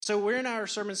So we're in our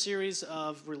sermon series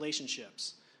of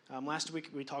relationships. Last week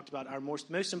we talked about our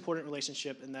most important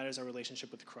relationship, and that is our relationship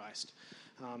with Christ.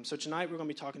 So tonight we're going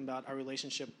to be talking about our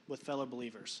relationship with fellow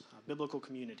believers, biblical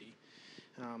community.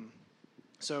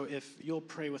 So if you'll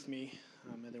pray with me,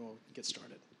 and then we'll get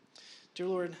started. Dear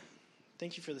Lord,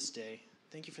 thank you for this day.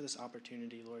 Thank you for this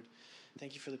opportunity, Lord.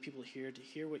 Thank you for the people here to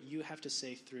hear what you have to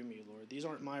say through me, Lord. These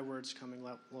aren't my words coming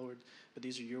out, Lord, but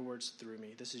these are your words through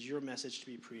me. This is your message to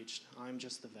be preached. I'm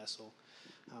just the vessel.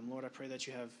 Lord, I pray that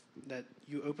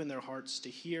you open their hearts to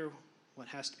hear what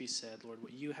has to be said, Lord,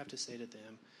 what you have to say to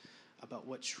them about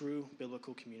what true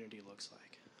biblical community looks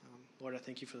like. Lord, I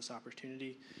thank you for this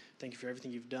opportunity. Thank you for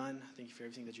everything you've done. Thank you for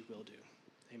everything that you will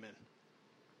do.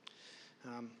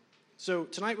 Amen. So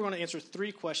tonight we're going to answer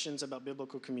 3 questions about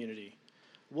biblical community.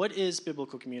 What is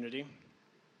biblical community?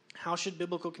 How should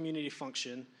biblical community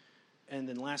function? And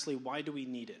then lastly, why do we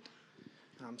need it?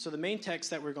 So the main text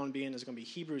that we're going to be in is going to be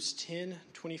Hebrews 10,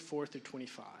 24 through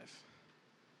 25.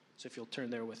 So if you'll turn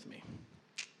there with me.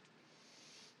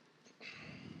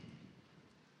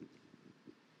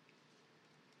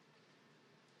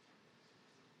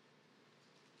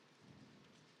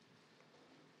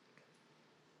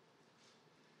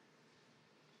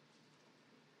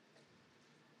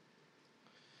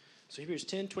 So Hebrews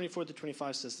 10, 24 to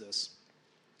 25 says this,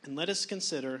 "And let us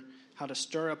consider how to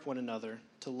stir up one another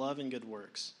to love and good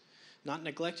works, not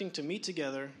neglecting to meet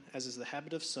together, as is the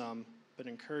habit of some, but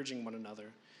encouraging one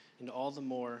another, and all the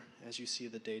more as you see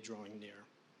the day drawing near."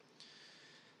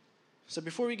 So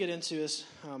before we get into this,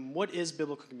 what is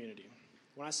biblical community?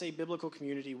 When I say biblical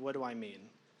community, what do I mean?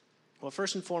 Well,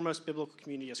 first and foremost, biblical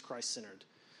community is Christ-centered.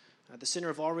 The center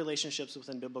of all relationships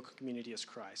within biblical community is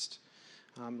Christ.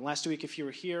 Last week, if you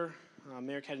were here,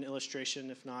 Merrick had an illustration.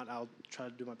 If not, I'll try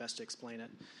to do my best to explain it.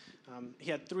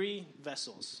 He had 3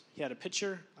 vessels. He had a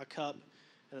pitcher, a cup,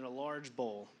 and then a large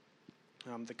bowl.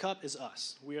 The cup is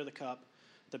us. We are the cup.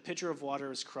 The pitcher of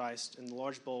water is Christ, and the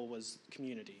large bowl was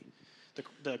community.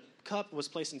 The cup was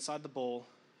placed inside the bowl,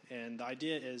 and the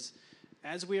idea is,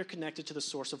 as we are connected to the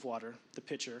source of water, the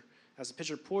pitcher, as the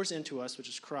pitcher pours into us, which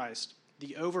is Christ,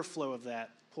 the overflow of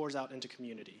that pours out into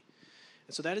community.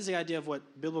 And so that is the idea of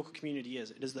what biblical community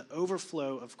is. It is the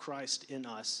overflow of Christ in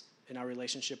us in our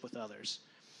relationship with others.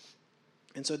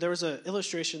 And so there was an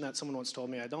illustration that someone once told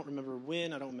me. I don't remember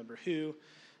when, I don't remember who,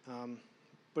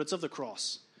 but it's of the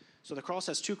cross. So the cross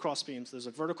has 2 cross beams. There's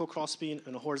a vertical cross beam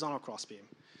and a horizontal cross beam.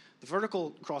 The vertical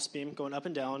cross beam going up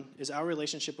and down is our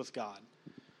relationship with God,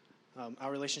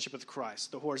 our relationship with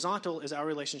Christ. The horizontal is our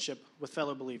relationship with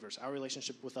fellow believers, our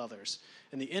relationship with others.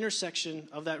 And the intersection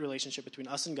of that relationship between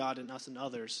us and God and us and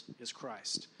others is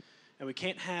Christ. And we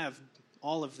can't have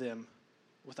all of them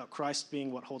without Christ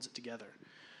being what holds it together.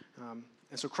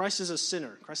 And so Christ is a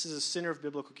center. Christ is a center of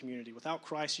biblical community. Without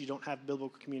Christ, you don't have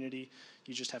biblical community.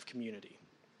 You just have community.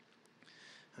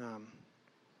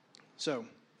 So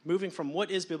moving from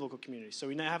what is biblical community. So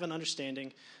we now have an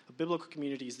understanding of biblical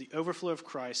community is the overflow of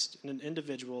Christ in an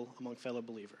individual among fellow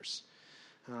believers.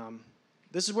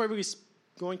 This is where we're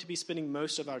going to be spending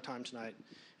most of our time tonight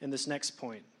in this next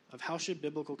point of how should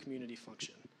biblical community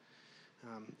function.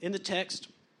 In the text,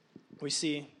 we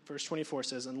see verse 24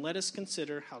 says, "And let us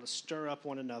consider how to stir up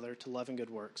one another to love and good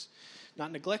works,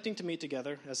 not neglecting to meet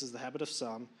together, as is the habit of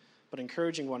some, but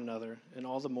encouraging one another, and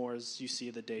all the more as you see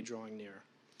the day drawing near."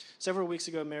 Several weeks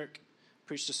ago, Merrick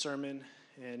preached a sermon,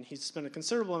 and he spent a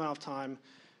considerable amount of time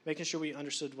making sure we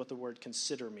understood what the word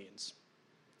consider means.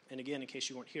 And again, in case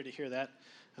you weren't here to hear that,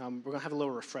 we're going to have a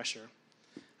little refresher.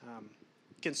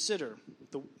 Consider.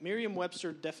 The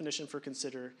Merriam-Webster definition for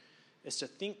consider is to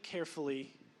think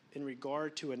carefully in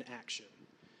regard to an action.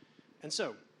 And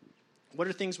so, what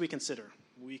are things we consider?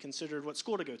 We considered what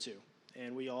school to go to,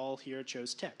 and we all here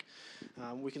chose tech.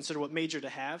 We consider what major to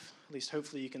have. At least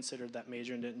hopefully you considered that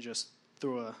major and didn't just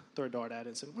throw a dart at it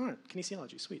and say, all right,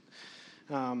 kinesiology, sweet.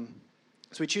 So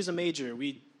we choose a major.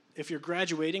 If you're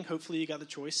graduating, hopefully you got the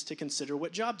choice to consider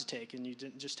what job to take, and you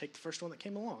didn't just take the first one that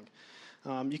came along.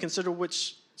 You consider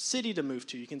which city to move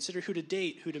to. You consider who to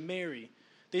date, who to marry.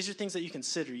 These are things that you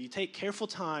consider. You take careful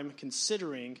time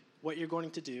considering what you're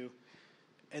going to do,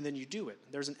 and then you do it.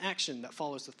 There's an action that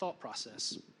follows the thought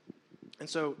process. And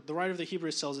so the writer of the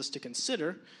Hebrews tells us to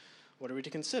consider. What are we to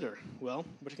consider? Well,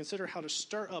 we're to consider how to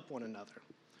stir up one another.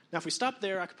 Now, if we stop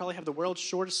there, I could probably have the world's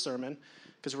shortest sermon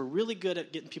because we're really good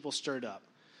at getting people stirred up.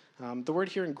 The word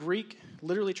here in Greek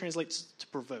literally translates to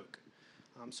provoke.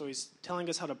 So he's telling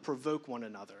us how to provoke one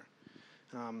another.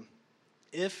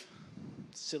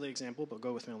 Silly example, but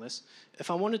go with me on this.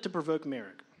 If I wanted to provoke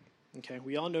Merrick, okay,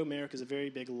 we all know Merrick is a very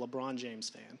big LeBron James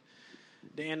fan.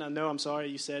 Dan, I know, I'm sorry,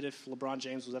 you said if LeBron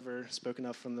James was ever spoken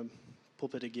of from the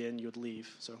pulpit again, you would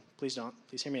leave. So please don't.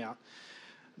 Please hear me out.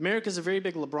 Merrick is a very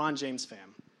big LeBron James fan.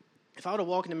 If I were to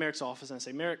walk into Merrick's office and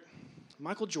say, Merrick,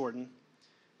 Michael Jordan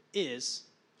is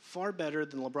far better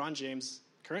than LeBron James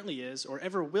currently is or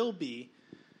ever will be,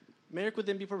 Merrick would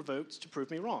then be provoked to prove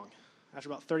me wrong. After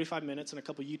about 35 minutes and a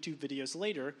couple YouTube videos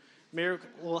later, Merrick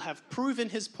will have proven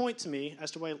his point to me as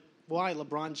to why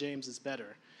LeBron James is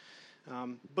better.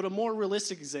 But a more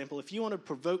realistic example, if you want to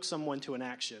provoke someone to an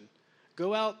action,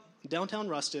 go out downtown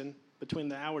Ruston between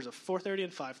the hours of 4:30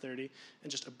 and 5:30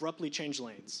 and just abruptly change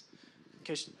lanes.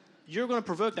 Because you're going to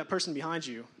provoke that person behind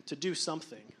you to do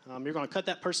something. You're going to cut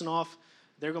that person off.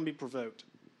 They're going to be provoked.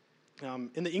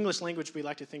 In the English language, we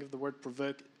like to think of the word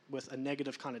provoke with a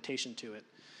negative connotation to it.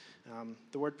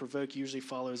 The word provoke usually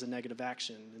follows a negative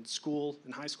action.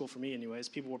 In high school for me anyways,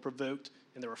 people were provoked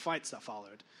and there were fights that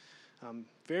followed.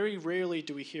 Very rarely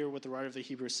do we hear what the writer of the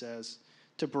Hebrews says,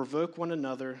 to provoke one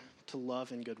another to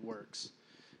love and good works.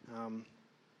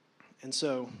 And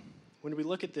so when we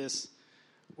look at this,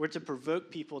 we're to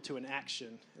provoke people to an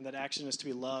action, and that action is to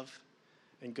be love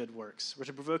and good works. We're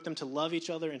to provoke them to love each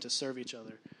other and to serve each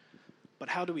other. But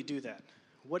how do we do that?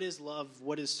 What is love?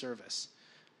 What is service?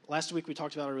 Last week we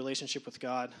talked about our relationship with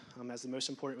God as the most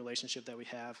important relationship that we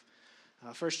have.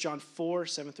 1 John 4,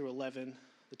 7 through 11,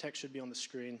 the text should be on the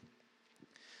screen.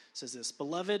 It says this,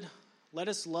 Beloved, let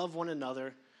us love one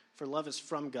another, for love is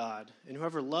from God, and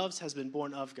whoever loves has been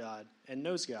born of God and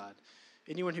knows God.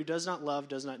 Anyone who does not love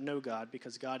does not know God,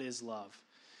 because God is love.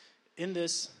 In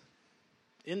this,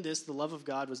 the love of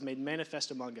God was made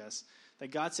manifest among us, that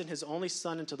God sent his only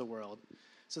Son into the world,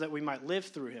 so that we might live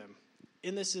through him.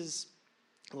 In this is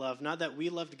love, not that we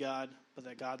loved God, but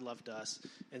that God loved us,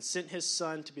 and sent his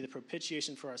Son to be the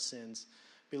propitiation for our sins.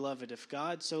 Beloved, if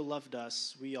God so loved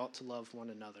us, we ought to love one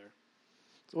another.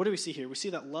 So what do we see here? We see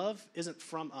that love isn't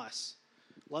from us.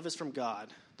 Love is from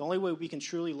God. The only way we can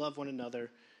truly love one another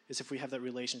is if we have that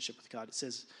relationship with God. It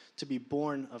says to be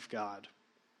born of God.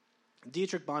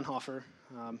 Dietrich Bonhoeffer,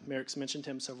 Merrick's mentioned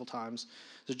him several times,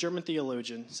 the German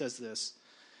theologian, says this,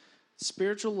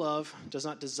 Spiritual love does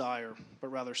not desire, but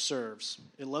rather serves.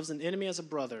 It loves an enemy as a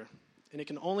brother, and it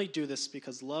can only do this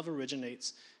because love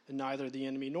originates in neither the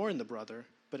enemy nor in the brother,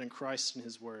 but in Christ and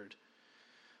his word.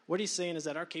 What he's saying is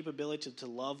that our capability to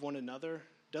love one another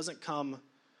doesn't come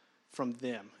from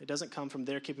them. It doesn't come from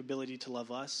their capability to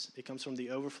love us. It comes from the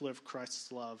overflow of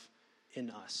Christ's love in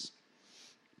us.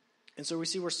 And so we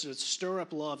see we're to stir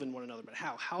up love in one another. But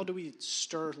how? How do we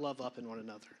stir love up in one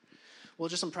another? Well,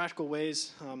 just some practical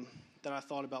ways that I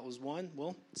thought about was one,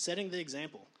 setting the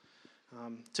example.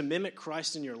 To mimic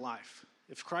Christ in your life.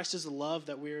 If Christ is the love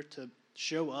that we are to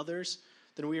show others,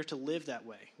 then we are to live that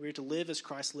way. We are to live as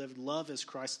Christ lived, love as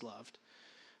Christ loved.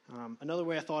 Another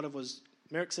way I thought of was,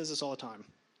 Merrick says this all the time,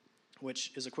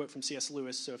 which is a quote from C.S.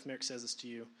 Lewis, so if Merrick says this to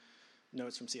you, know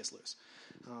it's from C.S. Lewis.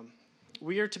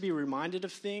 We are to be reminded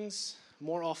of things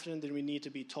more often than we need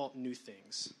to be taught new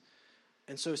things.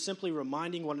 And so simply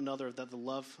reminding one another that the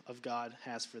love of God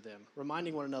has for them,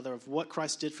 reminding one another of what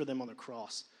Christ did for them on the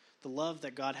cross, the love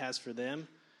that God has for them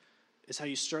is how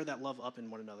you stir that love up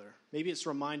in one another. Maybe it's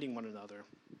reminding one another.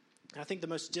 And I think the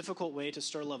most difficult way to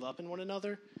stir love up in one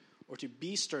another, or to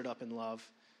be stirred up in love,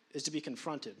 is to be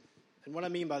confronted. And what I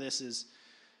mean by this is,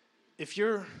 if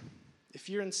you're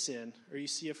in sin, or you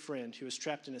see a friend who is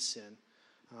trapped in a sin,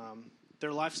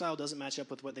 their lifestyle doesn't match up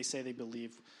with what they say they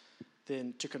believe,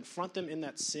 then to confront them in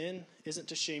that sin isn't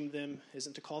to shame them,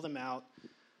 isn't to call them out,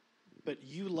 but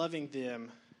you loving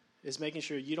them is making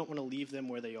sure you don't want to leave them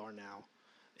where they are now.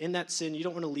 In that sin, you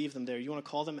don't want to leave them there. You want to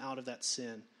call them out of that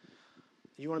sin.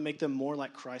 You want to make them more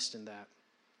like Christ in that.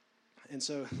 And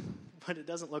so what it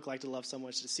doesn't look like to love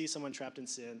someone is to see someone trapped in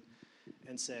sin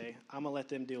and say, I'm going to let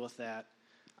them deal with that.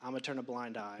 I'm going to turn a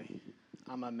blind eye.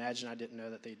 I'm going to imagine I didn't know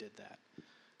that they did that.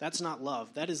 That's not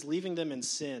love. That is leaving them in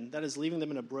sin. That is leaving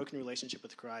them in a broken relationship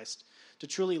with Christ. To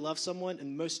truly love someone,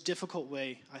 and the most difficult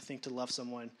way, I think, to love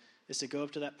someone is to go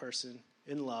up to that person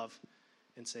in love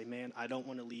and say, man, I don't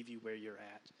want to leave you where you're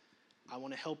at. I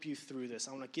want to help you through this.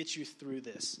 I want to get you through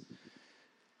this.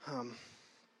 And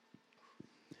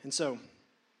so,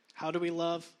 how do we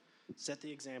love? Set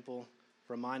the example,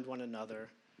 remind one another.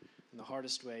 And the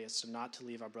hardest way is not to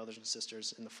leave our brothers and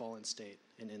sisters in the fallen state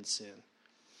and in sin.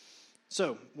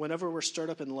 So, whenever we're stirred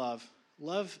up in love,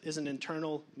 love is an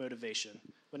internal motivation.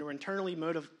 When we're internally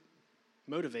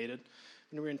motivated,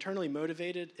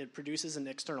 it produces an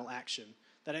external action.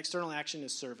 That external action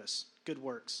is service, good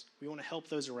works. We want to help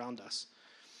those around us.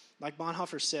 Like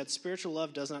Bonhoeffer said, spiritual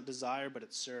love does not desire, but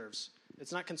it serves.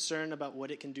 It's not concerned about what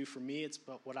it can do for me, it's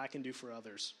about what I can do for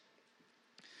others.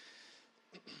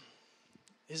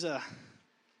 There's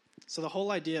So the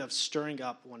whole idea of stirring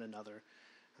up one another,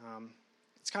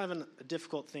 it's kind of a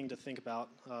difficult thing to think about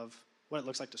of what it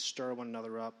looks like to stir one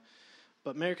another up.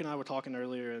 But Merrick and I were talking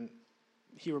earlier, and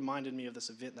he reminded me of this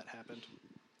event that happened.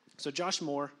 So Josh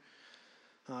Moore,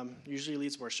 usually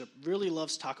leads worship, really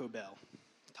loves Taco Bell.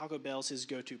 Taco Bell's his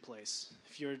go-to place.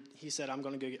 He said, I'm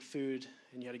going to go get food,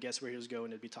 and you had to guess where he was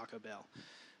going, it'd be Taco Bell.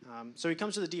 So he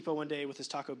comes to the depot one day with his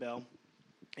Taco Bell,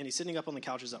 and he's sitting up on the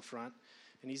couches up front,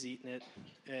 and he's eating it,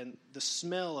 and the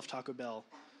smell of Taco Bell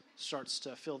starts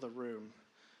to fill the room.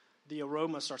 The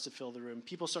aroma starts to fill the room.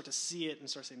 People start to see it and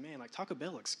start saying, man, like Taco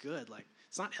Bell looks good. Like,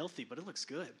 it's not healthy, but it looks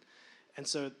good. And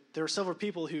so there were several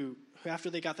people who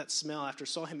after they got that smell, after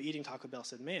saw him eating Taco Bell,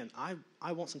 said, man,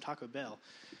 I want some Taco Bell.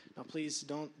 Now, please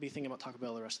don't be thinking about Taco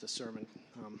Bell the rest of the sermon.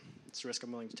 It's a risk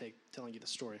I'm willing to take telling you the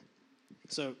story.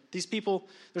 So these people,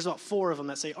 there's about 4 of them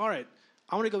that say, all right,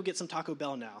 I want to go get some Taco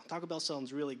Bell now. Taco Bell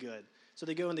sounds really good. So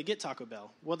they go and they get Taco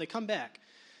Bell. Well, they come back.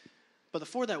 But the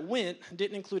 4 that went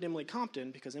didn't include Emily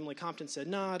Compton because Emily Compton said,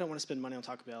 no, I don't want to spend money on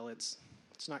Taco Bell. It's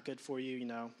not good for you,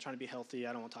 trying to be healthy.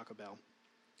 I don't want Taco Bell.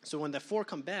 So when the 4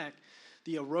 come back,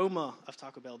 the aroma of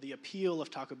Taco Bell, the appeal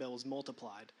of Taco Bell was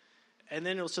multiplied. And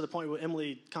then it was to the point where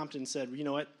Emily Compton said, you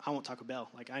know what, I want Taco Bell.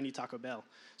 Like, I need Taco Bell.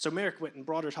 So Merrick went and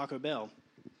brought her Taco Bell.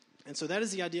 And so that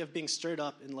is the idea of being stirred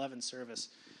up in love and service.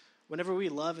 Whenever we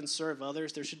love and serve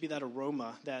others, there should be that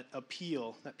aroma, that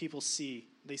appeal that people see.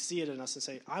 They see it in us and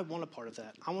say, I want a part of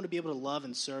that. I want to be able to love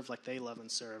and serve like they love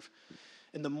and serve.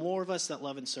 And the more of us that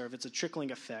love and serve, it's a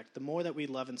trickling effect. The more that we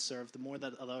love and serve, the more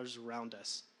that others around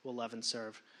us will love and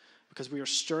serve. Because we are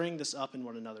stirring this up in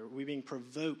one another. We're being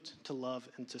provoked to love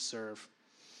and to serve.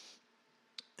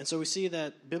 And so we see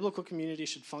that biblical community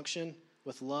should function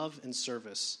with love and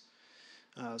service.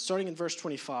 Starting in verse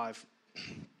 25,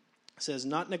 it says,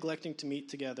 not neglecting to meet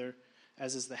together,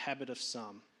 as is the habit of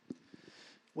some.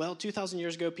 Well, 2,000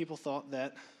 years ago, people thought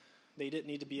that they didn't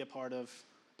need to be a part of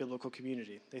biblical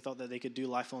community. They thought that they could do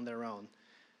life on their own.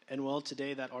 And well,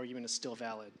 today that argument is still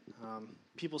valid.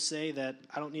 People say that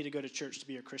I don't need to go to church to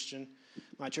be a Christian.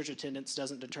 My church attendance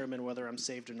doesn't determine whether I'm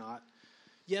saved or not.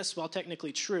 Yes, while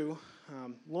technically true,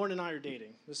 Lauren and I are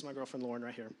dating. This is my girlfriend, Lauren,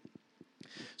 right here.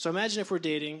 So imagine if we're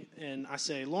dating, and I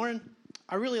say, Lauren,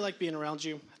 I really like being around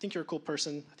you. I think you're a cool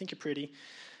person. I think you're pretty.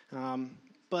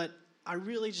 But I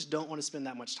really just don't want to spend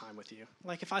that much time with you.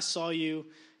 Like, if I saw you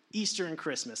Easter and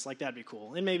Christmas, like, that'd be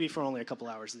cool. And maybe for only a couple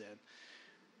hours then.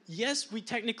 Yes, we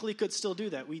technically could still do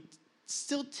that. We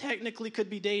still technically could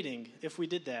be dating if we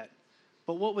did that.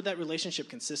 But what would that relationship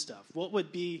consist of? What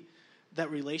would be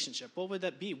that relationship? What would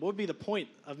that be? What would be the point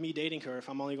of me dating her if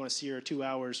I'm only going to see her 2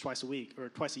 hours twice a week or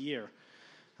twice a year?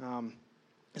 And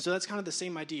so that's kind of the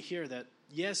same idea here that,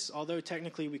 yes, although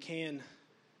technically we can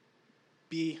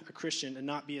be a Christian and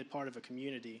not be a part of a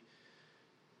community,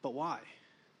 but why?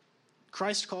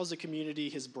 Christ calls the community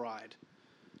his bride.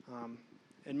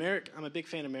 And Merrick, I'm a big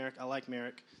fan of Merrick. I like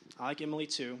Merrick. I like Emily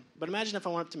too. But imagine if I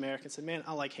went up to Merrick and said, man,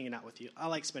 I like hanging out with you. I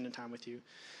like spending time with you.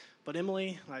 But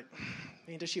Emily, like,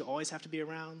 man, does she always have to be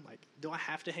around? Like, do I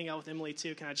have to hang out with Emily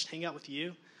too? Can I just hang out with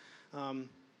you?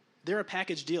 They're a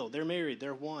package deal. They're married.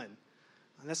 They're one.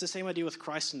 And that's the same idea with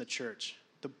Christ and the church.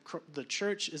 The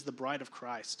church is the bride of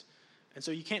Christ. And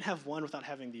so you can't have one without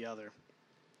having the other.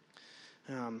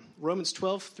 Romans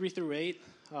 12, 3 through 8,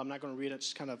 I'm not going to read it,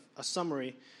 just kind of a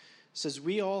summary, says,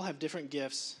 we all have different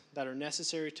gifts that are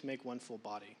necessary to make one full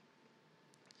body.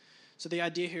 So the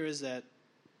idea here is that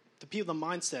the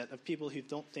mindset of people who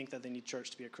don't think that they need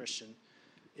church to be a Christian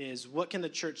is, what can the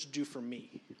church do for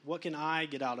me? What can I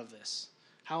get out of this?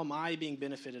 How am I being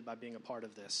benefited by being a part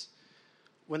of this?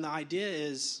 When the idea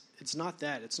is, it's not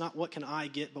that. It's not what can I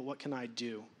get, but what can I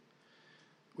do?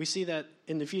 We see that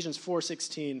in Ephesians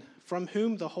 4:16, from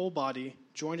whom the whole body,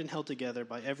 joined and held together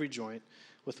by every joint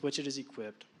with which it is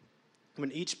equipped,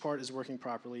 when each part is working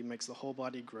properly, makes the whole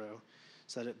body grow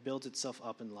so that it builds itself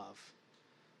up in love.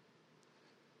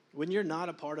 When you're not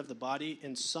a part of the body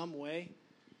in some way,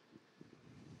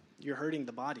 you're hurting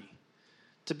the body.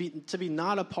 To be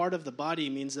not a part of the body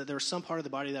means that there's some part of the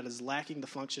body that is lacking the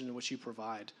function in which you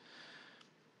provide.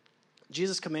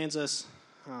 Jesus commands us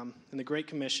in the Great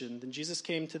Commission, then Jesus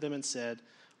came to them and said,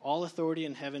 all authority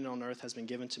in heaven and on earth has been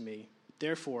given to me.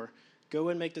 Therefore, go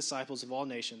and make disciples of all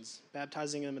nations,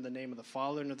 baptizing them in the name of the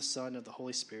Father and of the Son and of the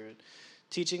Holy Spirit,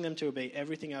 teaching them to obey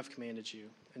everything I've commanded you.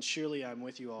 And surely I am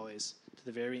with you always to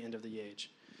the very end of the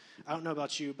age. I don't know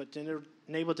about you, but to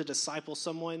enable to disciple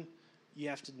someone, you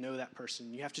have to know that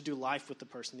person. You have to do life with the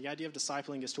person. The idea of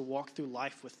discipling is to walk through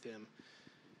life with them.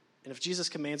 And if Jesus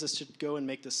commands us to go and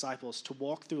make disciples, to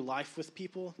walk through life with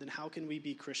people, then how can we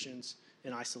be Christians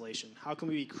in isolation? How can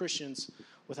we be Christians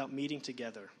without meeting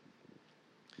together?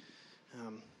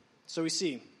 So we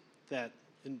see that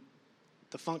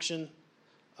the function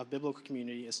of biblical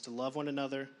community is to love one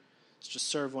another, is to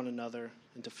serve one another,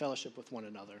 and to fellowship with one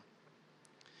another.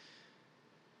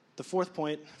 The fourth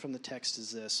point from the text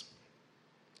is this,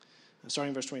 starting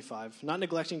in verse 25. Not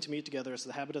neglecting to meet together as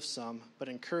the habit of some, but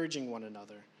encouraging one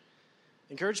another.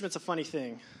 Encouragement's a funny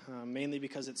thing, mainly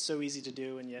because it's so easy to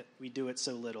do, and yet we do it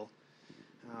so little.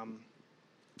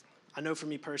 I know for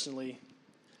me personally,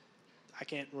 I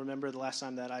can't remember the last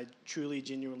time that I truly,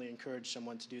 genuinely encouraged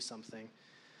someone to do something.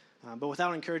 But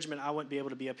without encouragement, I wouldn't be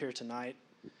able to be up here tonight.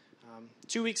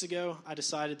 2 weeks ago, I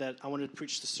decided that I wanted to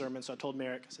preach the sermon, so I told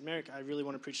Merrick, I said, Merrick, I really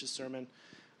want to preach this sermon.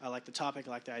 I like the topic,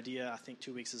 I like the idea. I think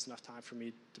 2 weeks is enough time for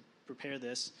me to prepare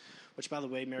this, which, by the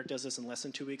way, Merrick does this in less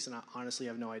than 2 weeks, and I honestly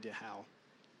have no idea how.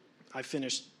 I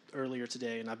finished earlier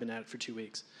today, and I've been at it for 2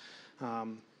 weeks.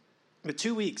 But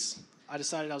 2 weeks, I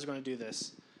decided I was going to do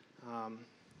this.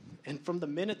 And from the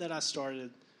minute that I started,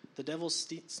 the devil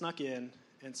snuck in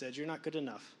and said, you're not good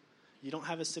enough. You don't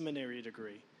have a seminary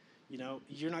degree. You know,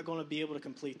 you're not going to be able to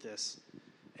complete this.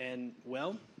 And,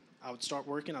 well, I would start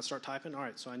working. I'd start typing. All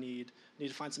right, so I need to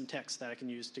find some text that I can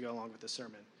use to go along with this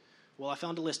sermon. Well, I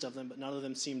found a list of them, but none of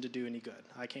them seemed to do any good.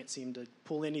 I can't seem to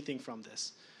pull anything from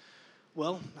this.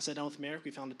 Well, I sat down with Merrick.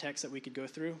 We found a text that we could go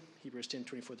through, Hebrews 10,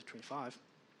 24 to 25.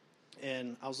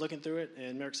 And I was looking through it,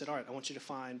 and Merrick said, all right, I want you to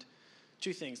find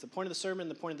two things, the point of the sermon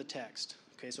and the point of the text.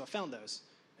 Okay, so I found those,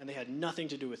 and they had nothing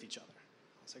to do with each other.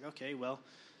 I was like, okay, well,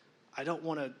 I don't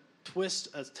want to twist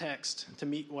a text to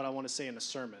meet what I want to say in a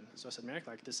sermon. So I said, Merrick,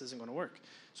 this isn't going to work.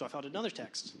 So I found another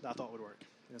text that I thought would work.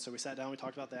 And so we sat down, we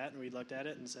talked about that, and we looked at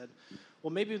it and said,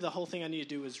 well, maybe the whole thing I need to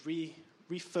do is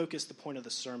refocus the point of the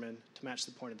sermon to match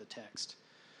the point of the text.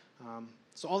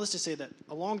 So all this to say that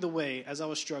along the way, as I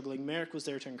was struggling, Merrick was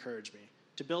there to encourage me,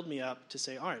 to build me up, to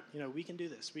say, all right, we can do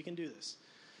this, we can do this.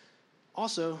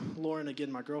 Also, Lauren,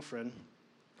 again, my girlfriend,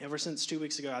 ever since 2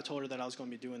 weeks ago, I told her that I was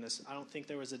going to be doing this. I don't think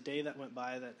there was a day that went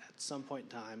by that at some point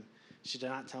in time she did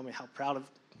not tell me how proud of...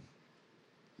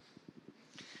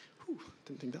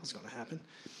 didn't think that was going to happen.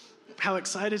 How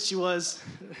excited she was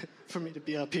for me to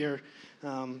be up here.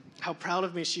 How proud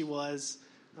of me she was.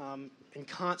 And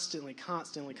constantly,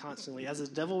 as the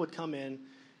devil would come in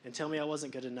and tell me I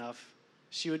wasn't good enough,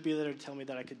 she would be there to tell me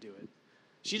that I could do it.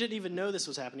 She didn't even know this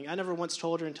was happening. I never once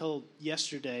told her until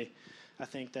yesterday, I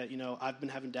think, that, I've been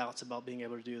having doubts about being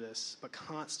able to do this. But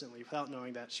constantly, without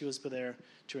knowing that, she was there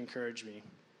to encourage me.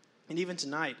 And even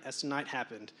tonight, as tonight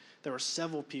happened, there were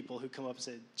several people who come up and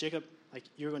said, Jacob,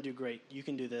 you're going to do great. You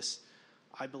can do this.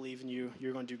 I believe in you.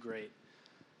 You're going to do great.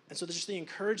 And so there's just the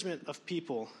encouragement of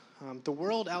people. The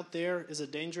world out there is a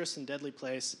dangerous and deadly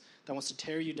place that wants to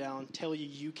tear you down, tell you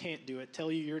you can't do it,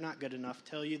 tell you you're not good enough,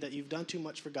 tell you that you've done too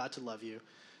much for God to love you.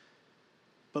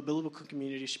 But biblical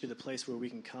community should be the place where we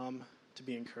can come to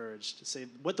be encouraged, to say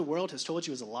what the world has told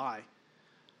you is a lie.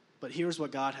 But here's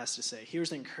what God has to say. Here's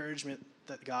the encouragement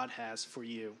that God has for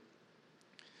you.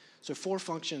 So 4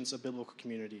 functions of biblical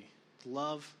community: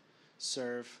 love,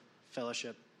 serve,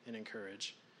 fellowship, and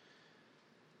encourage.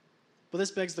 But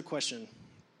this begs the question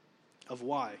of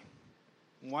why.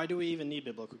 Why do we even need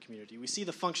biblical community? We see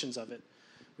the functions of it.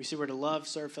 We see we're to love,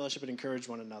 serve, fellowship, and encourage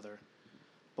one another.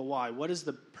 But why? What is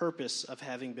the purpose of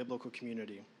having biblical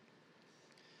community?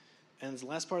 And the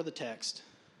last part of the text,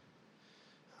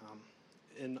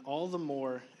 and all the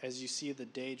more as you see the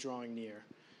day drawing near.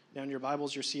 Now in your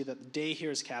Bibles, you'll see that the day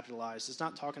here is capitalized. It's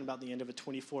not talking about the end of a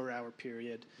 24-hour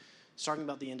period. It's talking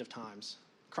about the end of times.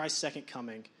 Christ's second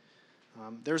coming.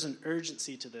 There's an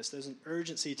urgency to this. There's an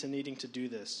urgency to needing to do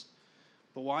this.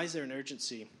 But why is there an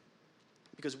urgency?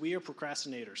 Because we are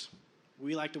procrastinators.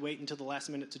 We like to wait until the last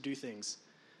minute to do things.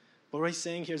 But what he's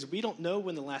saying here is we don't know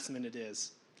when the last minute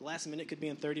is. The last minute could be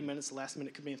in 30 minutes. The last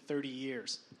minute could be in 30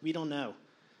 years. We don't know.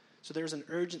 So there's an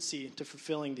urgency to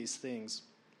fulfilling these things.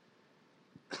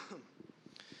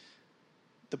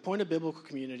 The point of biblical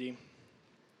community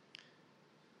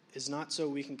is not so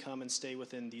we can come and stay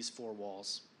within these 4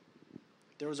 walls.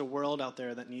 There is a world out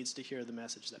there that needs to hear the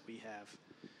message that we have.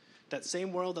 That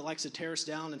same world that likes to tear us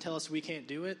down and tell us we can't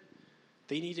do it,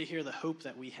 they need to hear the hope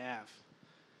that we have.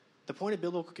 The point of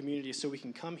biblical community is so we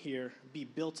can come here, be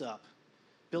built up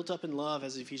in love,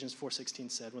 as Ephesians 4:16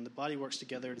 said. When the body works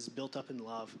together, it is built up in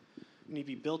love. We need to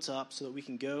be built up so that we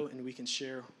can go and we can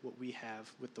share what we have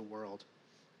with the world.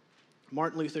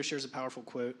 Martin Luther shares a powerful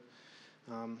quote.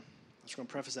 I'm just going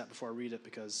to preface that before I read it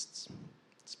because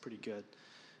it's pretty good.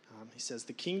 He says,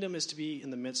 "The kingdom is to be in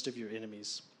the midst of your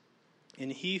enemies.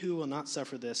 And he who will not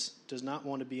suffer this does not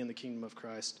want to be in the kingdom of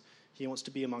Christ. He wants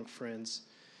to be among friends,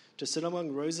 to sit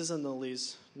among roses and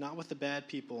lilies, not with the bad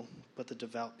people, but the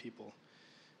devout people.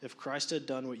 If Christ had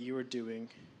done what you are doing,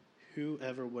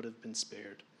 whoever would have been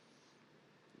spared?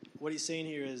 What he's saying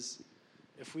here is,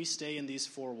 if we stay in these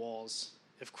four walls,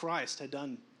 if Christ had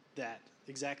done that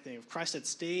exact thing, if Christ had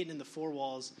stayed in the four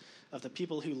walls of the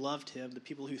people who loved him, the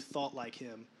people who thought like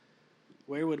him,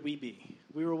 where would we be?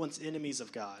 We were once enemies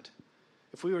of God.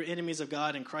 If we were enemies of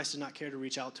God and Christ did not care to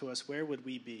reach out to us, where would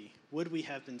we be? Would we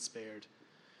have been spared?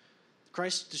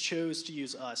 Christ chose to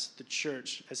use us, the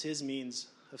church, as his means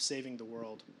of saving the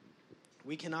world.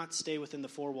 We cannot stay within the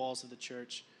four walls of the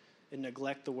church and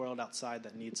neglect the world outside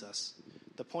that needs us.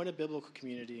 The point of biblical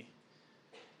community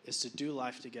is to do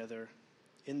life together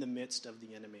in the midst of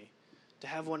the enemy, to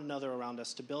have one another around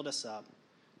us, to build us up,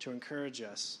 to encourage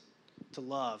us, to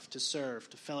love, to serve,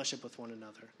 to fellowship with one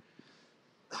another,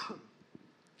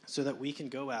 so that we can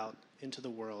go out into the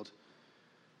world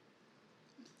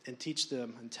and teach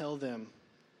them and tell them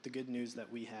the good news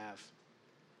that we have.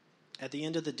 At the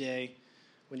end of the day,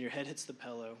 when your head hits the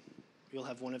pillow, you'll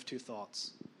have one of two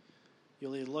thoughts.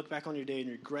 You'll either look back on your day and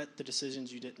regret the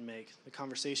decisions you didn't make, the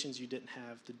conversations you didn't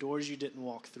have, the doors you didn't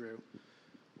walk through,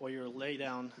 or you'll lay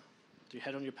down with your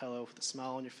head on your pillow with a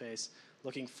smile on your face,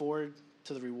 looking forward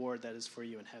to the reward that is for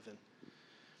you in heaven.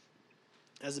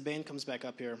 As the band comes back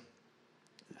up here,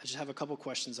 I just have a couple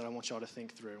questions that I want y'all to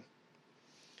think through.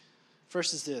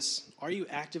 First is this: are you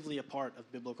actively a part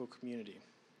of biblical community?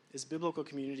 Is biblical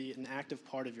community an active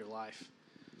part of your life?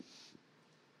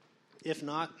 If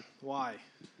not, why?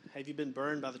 Have you been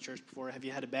burned by the church before? Have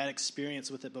you had a bad experience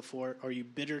with it before? Are you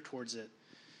bitter towards it?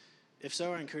 If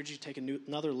so, I encourage you to take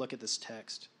another look at this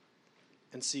text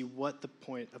and see what the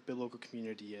point of biblical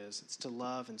community is. It's to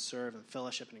love and serve and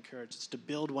fellowship and encourage. It's to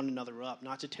build one another up,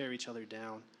 not to tear each other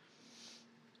down.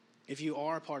 If you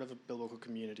are a part of a biblical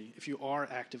community, if you are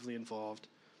actively involved,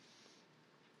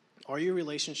 are your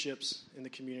relationships in the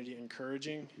community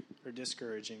encouraging or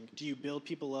discouraging? Do you build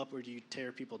people up or do you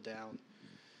tear people down?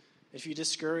 If you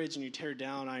discourage and you tear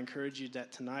down, I encourage you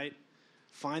that tonight,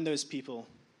 find those people,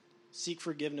 seek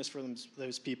forgiveness for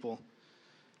those people,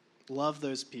 love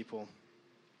those people.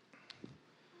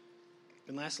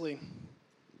 And lastly,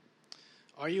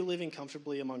 are you living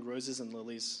comfortably among roses and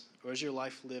lilies, or is your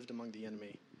life lived among the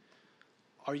enemy?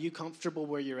 Are you comfortable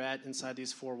where you're at inside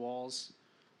these four walls,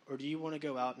 or do you want to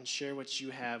go out and share what you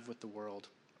have with the world?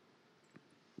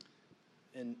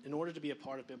 And in order to be a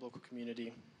part of biblical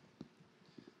community,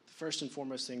 the first and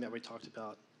foremost thing that we talked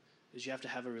about is you have to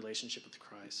have a relationship with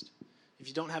Christ. If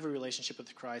you don't have a relationship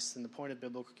with Christ, then the point of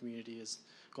biblical community is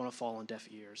going to fall on deaf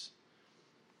ears.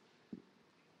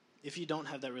 If you don't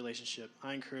have that relationship,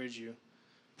 I encourage you,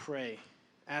 pray,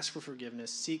 ask for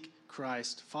forgiveness, seek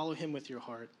Christ, follow him with your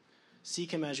heart,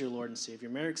 seek him as your Lord and Savior.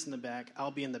 Merrick's in the back,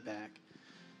 I'll be in the back.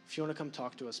 If you want to come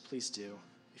talk to us, please do.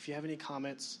 If you have any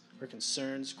comments or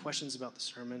concerns, questions about the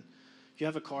sermon, you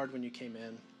have a card when you came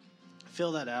in.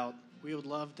 Fill that out. We would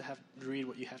love to read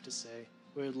what you have to say.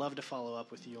 We would love to follow up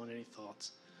with you on any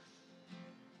thoughts.